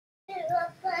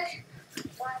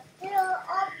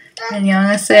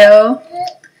안녕하세요.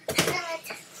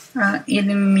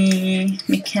 이름이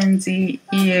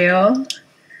미켄지이에요.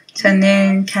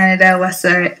 저는 캐나다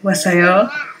왔어요.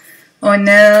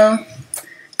 오늘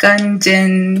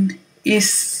간증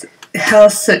할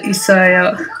수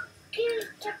있어요.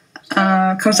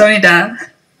 감사합니다.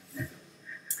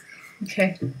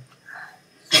 Okay.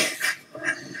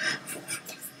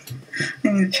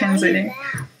 I'm translating.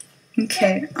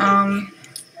 Okay.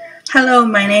 Hello,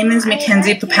 my name is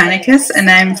Mckinsey Papanicus,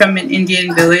 and I'm from an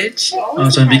Indian village.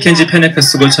 저는 미켄지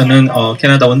페네크스고 저는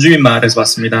캐나다 원주민 마을에서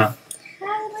왔습니다.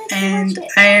 And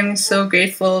I am so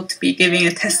grateful to be giving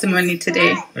a testimony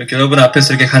today. 이렇게 여러분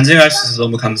앞에서 이렇게 간증할 수 있어서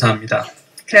너무 감사합니다.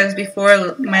 Because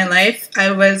before my life,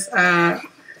 I was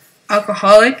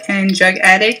alcoholic and drug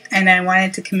addict, and I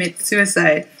wanted to commit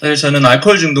suicide. 사실 저는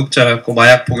알코올 중독자였고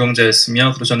마약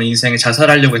복용자였으며 그리고 저는 인생에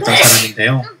자살하려고 했던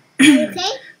사람인데요.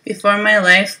 Before my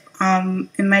life, in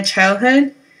my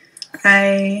childhood,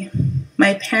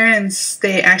 my parents,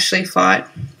 they actually fought.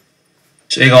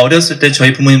 제가 어렸을 때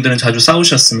저희 부모님들은 자주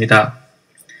싸우셨습니다.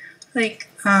 Like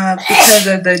because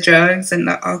of the drugs and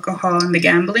the alcohol and the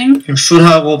gambling.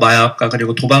 술하고 마약과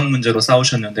그리고 도박 문제로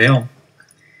싸우셨는데요.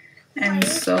 And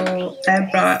so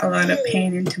that brought a lot of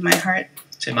pain into my heart.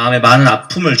 제 마음에 많은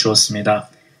아픔을 주었습니다.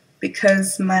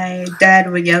 Because my dad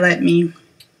would yell at me.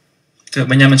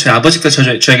 왜냐하면 저희 아버지가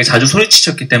저에게 자주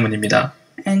소리치셨기 때문입니다.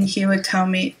 And he would tell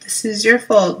me, "This is your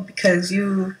fault because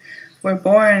you were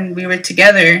born. We were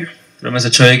together."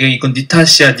 그러면서 저에게 이건 네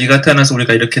탓이야. 네가 태어나서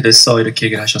우리가 이렇게 됐어. 이렇게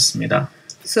얘기를 하셨습니다.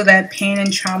 So that pain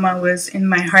and trauma was in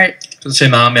my heart. 그래서 제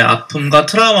마음에 아픔과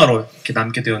트라우마로 이렇게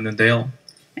남게 되었는데요.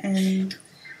 And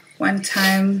one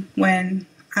time when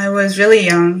I was really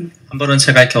young, 한 번은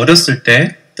제가 이렇게 어렸을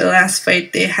때 the last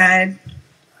fight they had,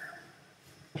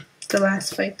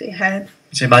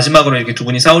 이제 마지막으로 이렇게 두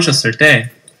분이 싸우셨을 때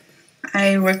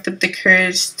I worked up the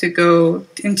courage to go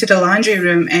into the laundry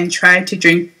room and try to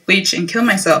drink bleach and kill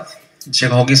myself.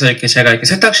 제가 이렇게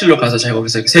세탁실로 가서 제가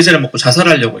거기서 이렇게 세제를 먹고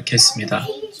자살하려고 이렇게 했습니다.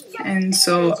 And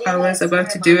so I was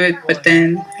about to do it, but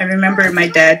then I remember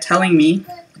my dad telling me.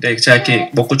 네, 제가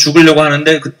이렇게 먹고 죽으려고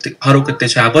하는데 바로 그때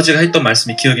제 아버지가 했던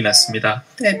말씀이 기억이 났습니다.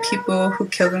 That people who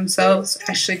kill themselves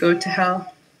actually go to hell.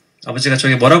 아버지가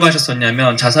저에게 뭐라고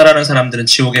하셨었냐면 자살하는 사람들은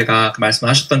지옥에 가 그 말씀을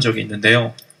하셨던 적이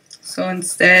있는데요. So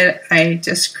instead, I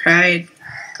just cried.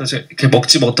 그래서 이렇게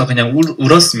먹지 못하고 그냥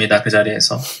울었습니다. 그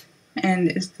자리에서.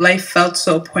 And life felt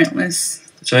so pointless.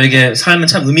 저에게 삶은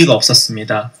참 의미가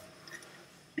없었습니다.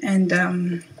 And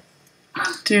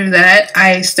through that,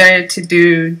 I started to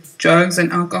do drugs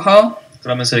and alcohol.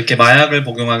 그러면서 이렇게 마약을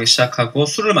복용하기 시작하고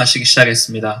술을 마시기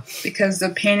시작했습니다. Because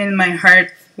the pain in my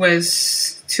heart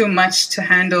was too much to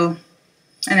handle,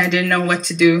 and I didn't know what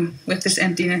to do with this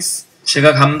emptiness.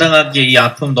 제가 감당하기에 이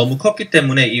아픔이 너무 컸기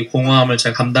때문에 이 공허함을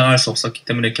제가 감당할 수 없었기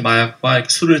때문에 이렇게 마약과 이렇게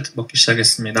술을 먹기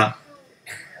시작했습니다.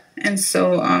 And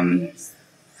so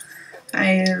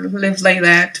I lived like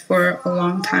that for a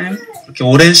long time. 그렇게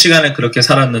오랜 시간을 그렇게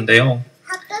살았는데요.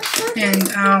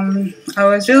 And I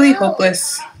was really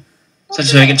hopeless.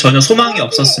 사실 저에겐 전혀 소망이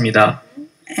없었습니다.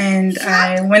 And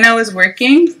when I was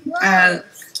working,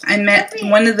 I met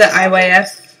one of the IYF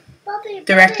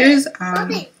directors,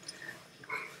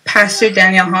 Pastor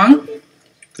Daniel Hong.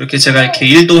 그렇게 제가 이렇게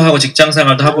일도 하고 직장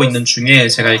생활도 하고 있는 중에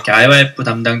제가 이렇게 IYF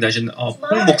담당자신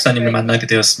홍 목사님을 만나게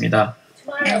되었습니다.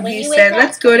 And he said,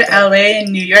 "Let's go to LA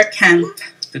and New York camp."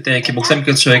 그때 이렇게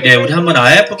목사님께서 저에게 우리 한번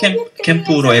IYF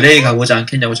캠프로 LA 가보지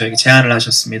않겠냐고 저에게 제안을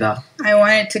하셨습니다. I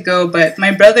wanted to go, but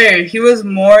my brother, he was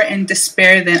more in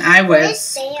despair than I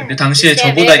was. 근데 당시에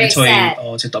저보다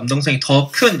제 남동생이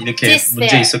더 큰 이렇게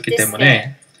문제 있었기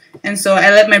때문에 And so I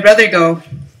let my brother go.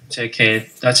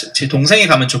 제 동생이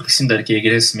가면 좋겠습니다 이렇게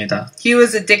얘기를 했습니다. He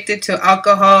was addicted to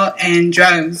alcohol and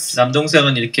drugs.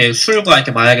 남동생은 이렇게 술과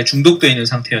이렇게 마약에 중독되어 있는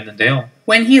상태였는데요.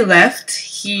 When he left,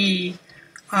 he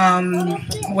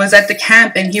was at the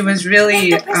camp and he was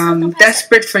really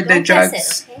desperate for the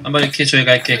drugs. 한번 이렇게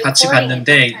저희가 이렇게 같이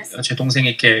갔는데 제 동생이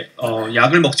이렇게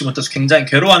약을 먹지 못해서 굉장히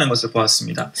괴로워하는 것을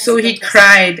보았습니다. So he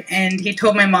cried and he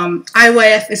told my mom,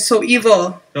 "IYF is so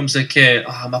evil." 그러면서 이렇게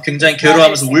막 굉장히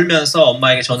괴로워하면서 울면서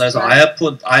엄마에게 전화해서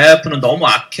IYF는 너무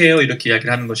악해요 이렇게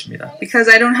이야기를 하는 것입니다.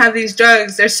 Because I don't have these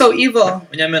drugs, they're so evil.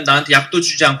 왜냐하면 나한테 약도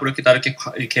주지 않고 나를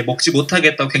이렇게 먹지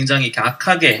못하게 했다고 굉장히 이렇게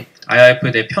악하게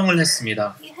IYF에 대해 평을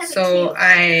했습니다. So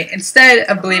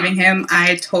instead of believing him,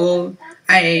 I told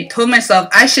myself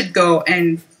I should go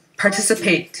and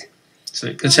participate.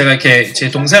 그래서 제가 이렇게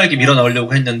제 동생을 이렇게 밀어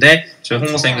넣으려고 했는데 저희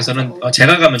홍 목사님께서는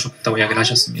제가 가면 좋겠다고 이야기를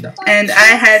하셨습니다. And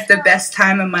I had the best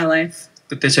time of my life.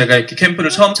 그때 제가 이렇게 캠프를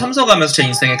처음 참석하면서 제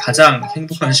인생의 가장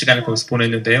행복한 시간을 거기서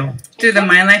보냈는데요. Through the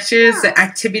mind lectures, the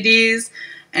activities,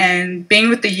 and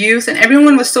being with the youth, and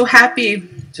everyone was so happy.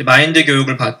 제 마인드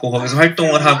교육을 받고 거기서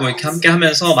활동을 하고 이렇게 함께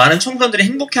하면서 많은 청소년들이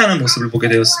행복해하는 모습을 보게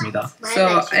되었습니다. So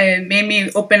it made me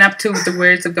open up to the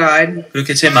words of God.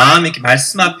 그렇게 제 마음이 이렇게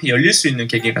말씀 앞에 열릴 수 있는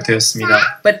계기가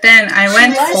되었습니다. But then I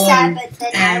went home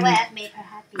and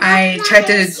I tried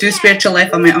to do spiritual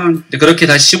life on my own. 그렇게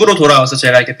다시 집으로 돌아와서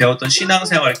제가 이렇게 배웠던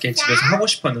신앙생활을 이렇게 집에서 하고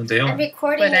싶었는데요.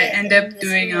 But I ended up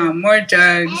doing more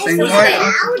drugs and more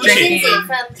drinking.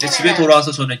 이제 집에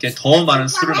돌아와서 저는 이렇게 더 많은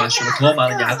술을 마시고 더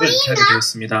많은 약을 이렇게 하게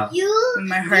되었습니다. And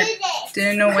my heart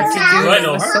didn't know what to do. It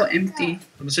was so empty.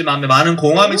 제 마음에 많은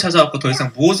공허함이 찾아왔고 더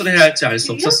이상 무엇을 해야 할지 알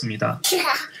수 없었습니다.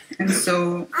 And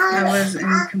so I was in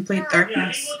complete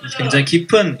darkness. 굉장히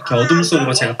깊은 어둠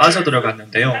속으로 제가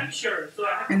빠져들어갔는데요.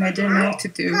 And I didn't know what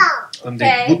to do.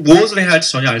 그런데 무엇을 해야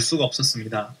할지 전혀 알 수가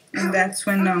없었습니다. And that's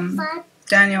when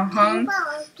Daniel Hong,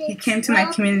 he came to my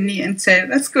community and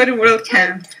said, "Let's go to World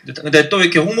Camp." 근데 또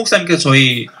이렇게 홍 목사님께서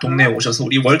저희 동네에 오셔서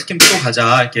우리 월드 캠프 또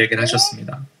가자 이렇게 얘기를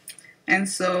하셨습니다. And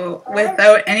so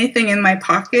without anything in my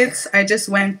pockets, I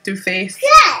just went through faith.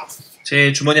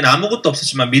 제 주머니는 아무것도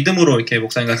없었지만 믿음으로 이렇게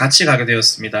목사님과 같이 가게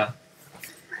되었습니다.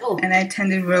 And I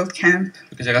attended World Camp.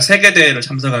 그렇게 제가 세계대회를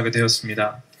참석하게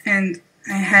되었습니다. And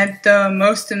I had the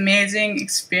most amazing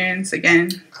experience again.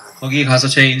 거기 가서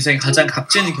제 인생 가장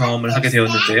값진 경험을 하게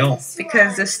되었는데요.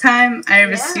 Because this time I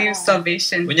received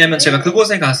salvation. 왜냐하면 제가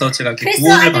그곳에 가서 제가 이렇게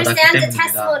구원을 받았기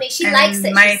때문입니다. And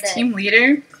my team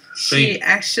leader, she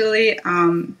actually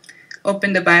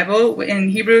opened the Bible in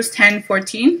Hebrews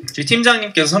 10:14. 저희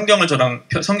팀장님께서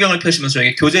성경을 펴시면서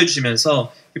저에게 교제해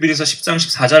주시면서 히브리서 10장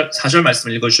 14절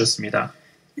말씀을 읽어 주셨습니다.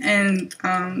 And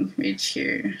read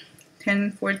here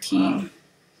 10:14.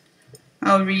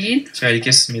 I'll read. 제가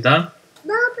읽겠습니다.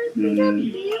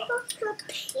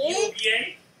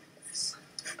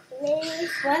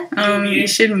 You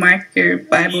should mark your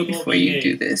Bible before you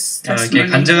do this. 이렇게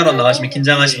간증하러 나가시면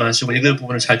긴장하지 마시고 읽을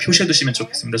부분을 잘 표시해 두시면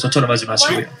좋겠습니다. 저처럼 하지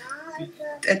마시고요.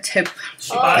 A tip.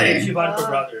 네.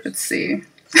 Let's see.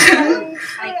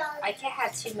 I can't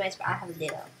have too much, but I have a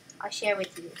little. I'll share with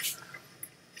you.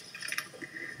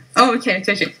 Oh, okay.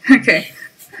 Okay.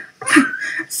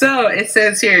 So it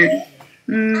says here,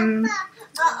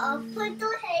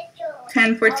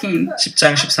 10:14.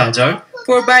 10장 14절.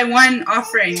 For by one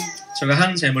offering, 제가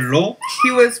한 제물로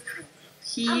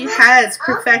He has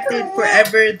perfected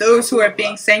forever those who are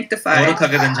being sanctified.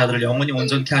 거룩하게 된 자들을 영원히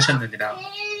온전케 하셨느니라.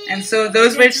 And so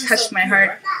those words touched my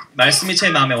heart. 말씀이 제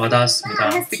마음에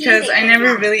와닿았습니다. Because I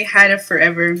never really had a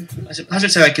forever. 사실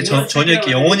제가 이렇게 전혀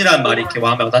이렇게 영혼이라는 말이 이렇게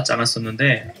마음에 와닿지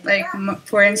않았었는데, Like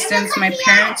for instance, my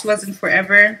parents wasn't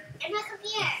forever.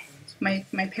 My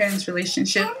parents'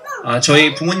 relationship.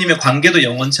 저희 부모님의 관계도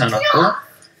영원치 않았고,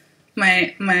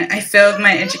 I failed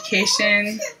my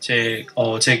education. 제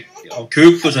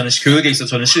교육도 교육에 있어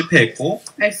저는 실패했고,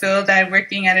 I failed at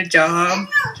working at a job.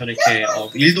 저는 이렇게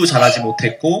일도 잘하지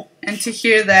못했고, And to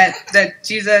hear that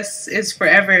Jesus is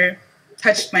forever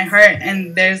touched my heart,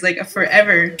 and there's like a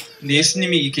forever. 근데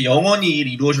예수님이 이렇게 영원히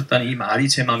일을 이루어졌다는 이 말이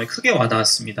제 마음에 크게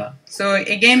와닿았습니다. So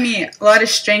it gave me a lot of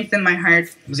strength in my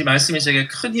heart. 그래서 이 말씀이 제게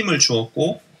큰 힘을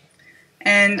주었고,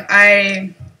 and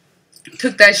I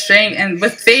took that strength, and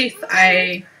with faith,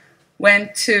 I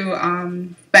went to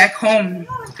back home.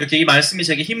 이렇게 이 말씀이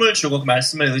제게 힘을 주고 그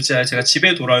말씀을 의지하여 제가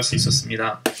집에 돌아올 수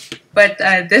있었습니다. But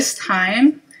this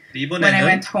time, when I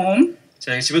went home,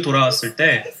 제가 집에 돌아왔을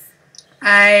때,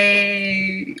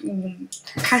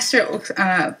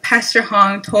 Pastor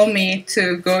Hong told me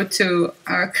to go to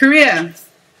Korea.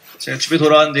 제가 집에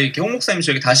돌아왔는데 이렇게 홍 목사님이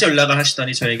저에게 다시 연락을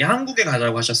하시더니 저에게 한국에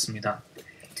가자고 하셨습니다.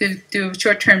 To do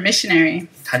short-term missionary.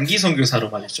 단기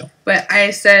선교사로 말이죠. But I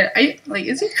said,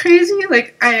 is it crazy?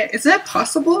 Is that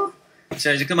possible?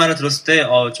 제가 이제 그 말을 들었을 때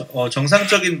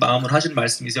정상적인 마음으로 하시는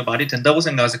말씀이세요. 말이 된다고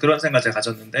생각해서 그런 생각을 제가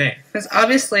가졌는데. Because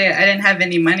obviously I didn't have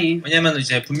any money. 왜냐하면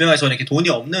이제 분명히 저는 이렇게 돈이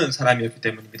없는 사람이었기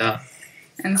때문입니다.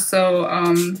 And so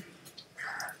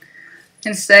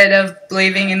instead of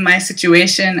believing in my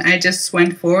situation, I just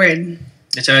went forward.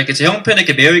 제가 이렇게 제 형편에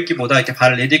이렇게 매여 있기보다 이렇게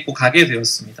발을 내딛고 가게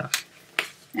되었습니다.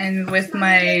 And with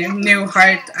my new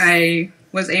heart, I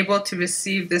was able to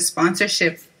receive this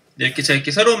sponsorship. 이렇게 제가 이렇게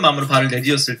새로운 마음으로 발을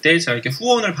내딛었을 때 제가 이렇게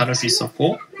후원을 받을 수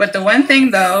있었고. But the one thing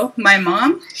though, my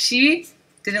mom, she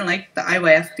didn't like the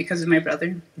IYF because of my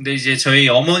brother. 근데 이제 저희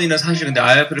어머니는 사실 근데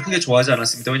IYF를 크게 좋아하지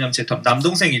않았습니다. 왜냐하면 제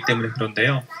남동생이기 때문에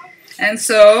그런데요. And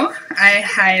so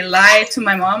I lied to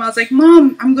my mom. I was like,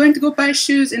 Mom, I'm going to go buy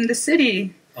shoes in the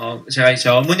city. 제가 이제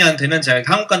어머니한테는 제가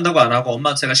한국 간다고 안 하고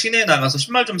엄마 제가 시내에 나가서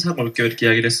신발 좀 사고 올게요 이렇게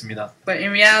이야기를 했습니다. But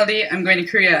in reality, I'm going to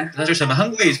Korea. 사실 저는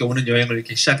한국에 이제 오는 여행을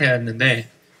이렇게 시작해야 했는데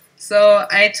So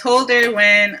I told her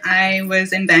when I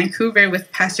was in Vancouver with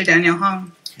Pastor Daniel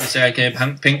Hong. 제가 이렇게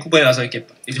밴쿠버에 와서 이렇게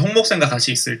홍 목사님과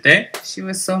같이 있을 때 She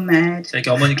was so mad. 제가 이렇게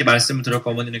어머니께 말씀을 들었고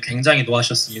어머니는 굉장히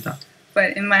노하셨습니다.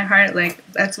 But in my heart, like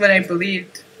that's what I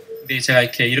believed. 근데 제가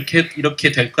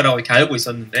이렇게 될 거라고 이렇게 알고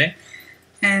있었는데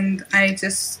And I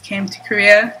just came to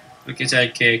Korea. 이렇게 제가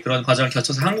이렇게 그런 과정을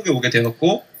거쳐서 한국에 오게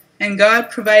되었고 And God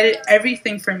provided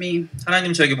everything for me.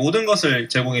 하나님 저에게 모든 것을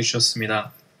제공해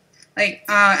주셨습니다. Like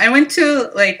I went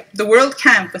to like the World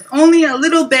Camp with only a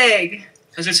little bag.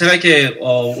 사실 제가 이렇게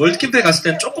월드캠프에 갔을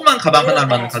때는 조그만 가방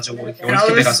하나만 가지고 이렇게 And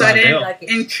all of 월드캠프에 a sudden, 갔었는데요.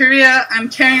 in Korea,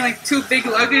 I'm carrying like 2 big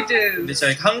luggages. 근데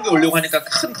제가 한국에 오려고 하니까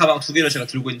큰 가방 2개를 제가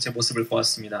들고 있는 제 모습을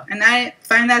보았습니다. And I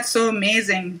find that so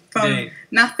amazing. From 네.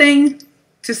 nothing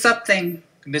to something.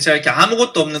 근데 제가 이렇게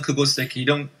아무것도 없는 그곳에 이렇게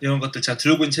이런 것들 제가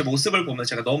들고 있는 제 모습을 보면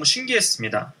제가 너무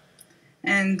신기했습니다.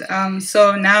 And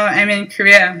so now I'm in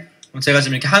Korea 제가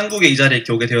지금 이렇게 한국에 이 자리에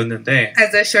이렇게 오게 되었는데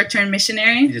as a short-term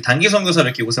missionary. 이제 단기 선교사로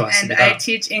이렇게 이곳에 And 왔습니다. I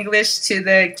teach English to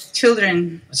the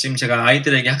children. 지금 제가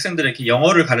아이들에게 학생들에게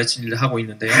영어를 가르치는 일을 하고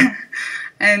있는데요.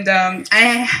 And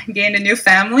I gained a new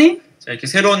family. 제가 이렇게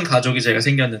새로운 가족이 제가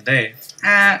생겼는데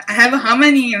I have a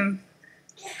homonym.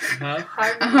 A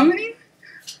homonym?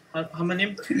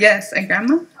 할머님? Yes, a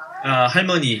grandma.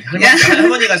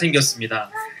 할머니가 생겼습니다.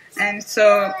 And so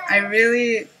I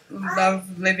really love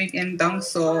living in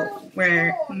Dongseol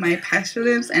where my pastor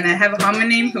lives, and I have a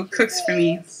homonym who cooks for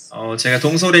me. 제가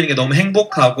동서울에 있는 게 너무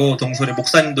행복하고 동서울에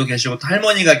목사님도 계시고 또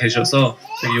할머니가 계셔서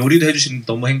저기 요리도 해주시는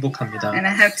너무 행복합니다. And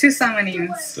I have 2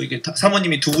 samonyms. 또 이게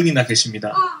사모님이 2분이나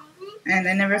계십니다. And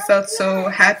I never felt so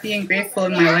happy and grateful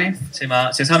in my life. 제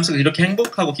삶 속에서 이렇게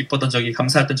행복하고 기뻤던 적이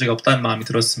감사했던 적이 없다는 마음이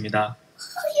들었습니다.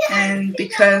 And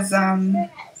because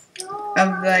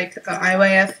of like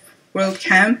IYF World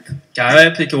Camp,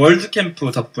 IYF 이렇게 월드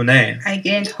캠프 덕분에 I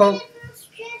gained hope.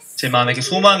 제 마음에 이렇게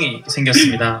소망이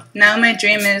생겼습니다. Now my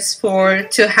dream is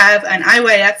to have an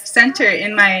IYF center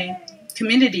in my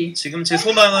community. 지금 제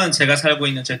소망은 제가 살고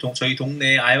있는 저희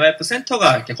동네에 IYF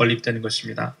센터가 이렇게 건립되는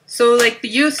것입니다. So like the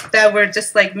youth that were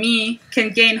just like me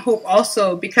can gain hope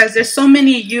also because there's so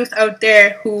many youth out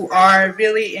there who are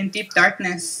really in deep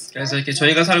darkness. 그래서 이렇게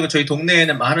저희가 살고 저희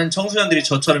동네에는 많은 청소년들이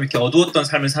저처럼 이렇게 어두웠던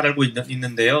삶을 살고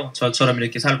있는데요. 저처럼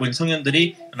이렇게 살고 있는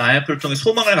청년들이 IYF를 통해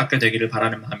소망을 갖게 되기를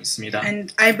바라는 마음이 있습니다.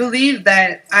 And I believe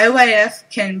that IYF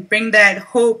can bring that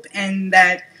hope and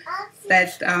that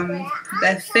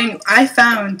thing I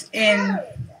found in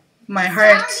my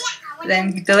heart,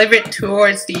 then deliver it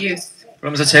towards the youth.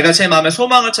 그러면서 제가 제 마음에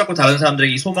소망을 찾고 다른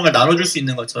사람들에게 이 소망을 나눠줄 수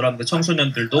있는 것처럼 그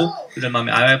청소년들도 그들 마음에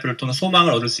IYF를 통해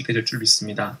소망을 얻을 수 있게 될 줄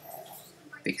믿습니다.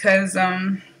 Because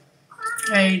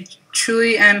I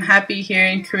truly am happy here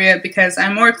in Korea because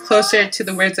I'm more closer to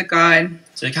the words of God.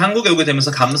 이렇게 한국에 오게 되면서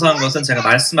감사한 것은 제가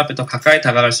말씀 앞에 더 가까이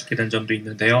다가갈 수 있게 된 점도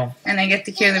있는데요. And I get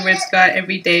to hear the words of God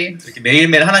every day. 이렇게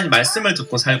매일매일 하나님 말씀을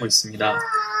듣고 살고 있습니다.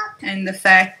 And the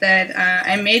fact that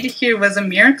I made it here was a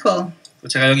miracle.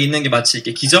 제가 여기 있는 게 마치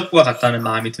이렇게 기적과 같다는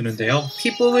마음이 드는데요.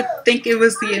 People would think it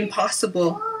was the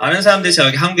impossible. 많은 사람들이 제가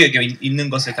여기 한국에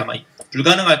있는 것을 아마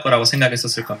불가능할 거라고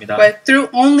생각했었을 겁니다. But through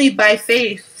only by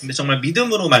faith, 근데 정말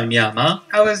믿음으로 말미암아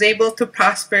I was able to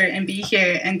prosper and be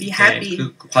here and be happy.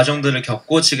 그 과정들을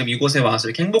겪고 지금 이곳에 와서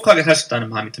이렇게 행복하게 살 수 있다는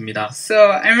마음이 듭니다. So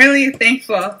I'm really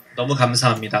thankful. 너무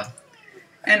감사합니다.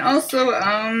 And also,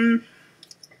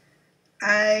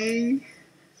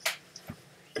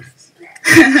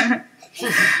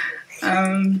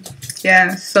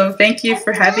 yeah, so thank you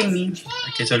for having me.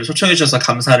 이렇게 저를 초청해 주셔서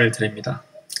감사를 드립니다.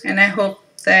 And I hope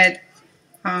that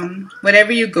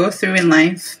whatever you go through in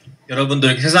life, 여러분들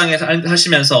이렇게 세상에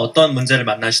하시면서 어떤 문제를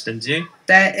만나시든지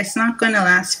that it's not going to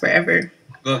last forever.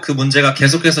 그 문제가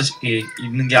계속해서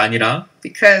있는 게 아니라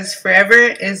Because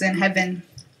forever is in heaven.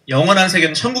 영원한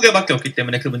세계는 천국에밖에 없기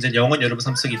때문에 그 문제는 영원히 여러분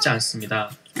삶 속에 있지 않습니다.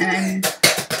 And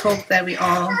I hope that we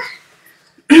all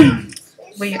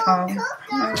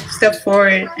step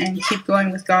forward and keep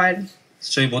going with God.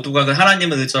 저희 모두가 그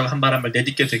하나님의 의지와 한 발 한 발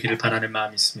내딛게 되기를 바라는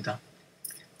마음이 있습니다.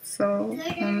 So,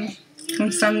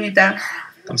 감사합니다.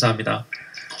 감사합니다.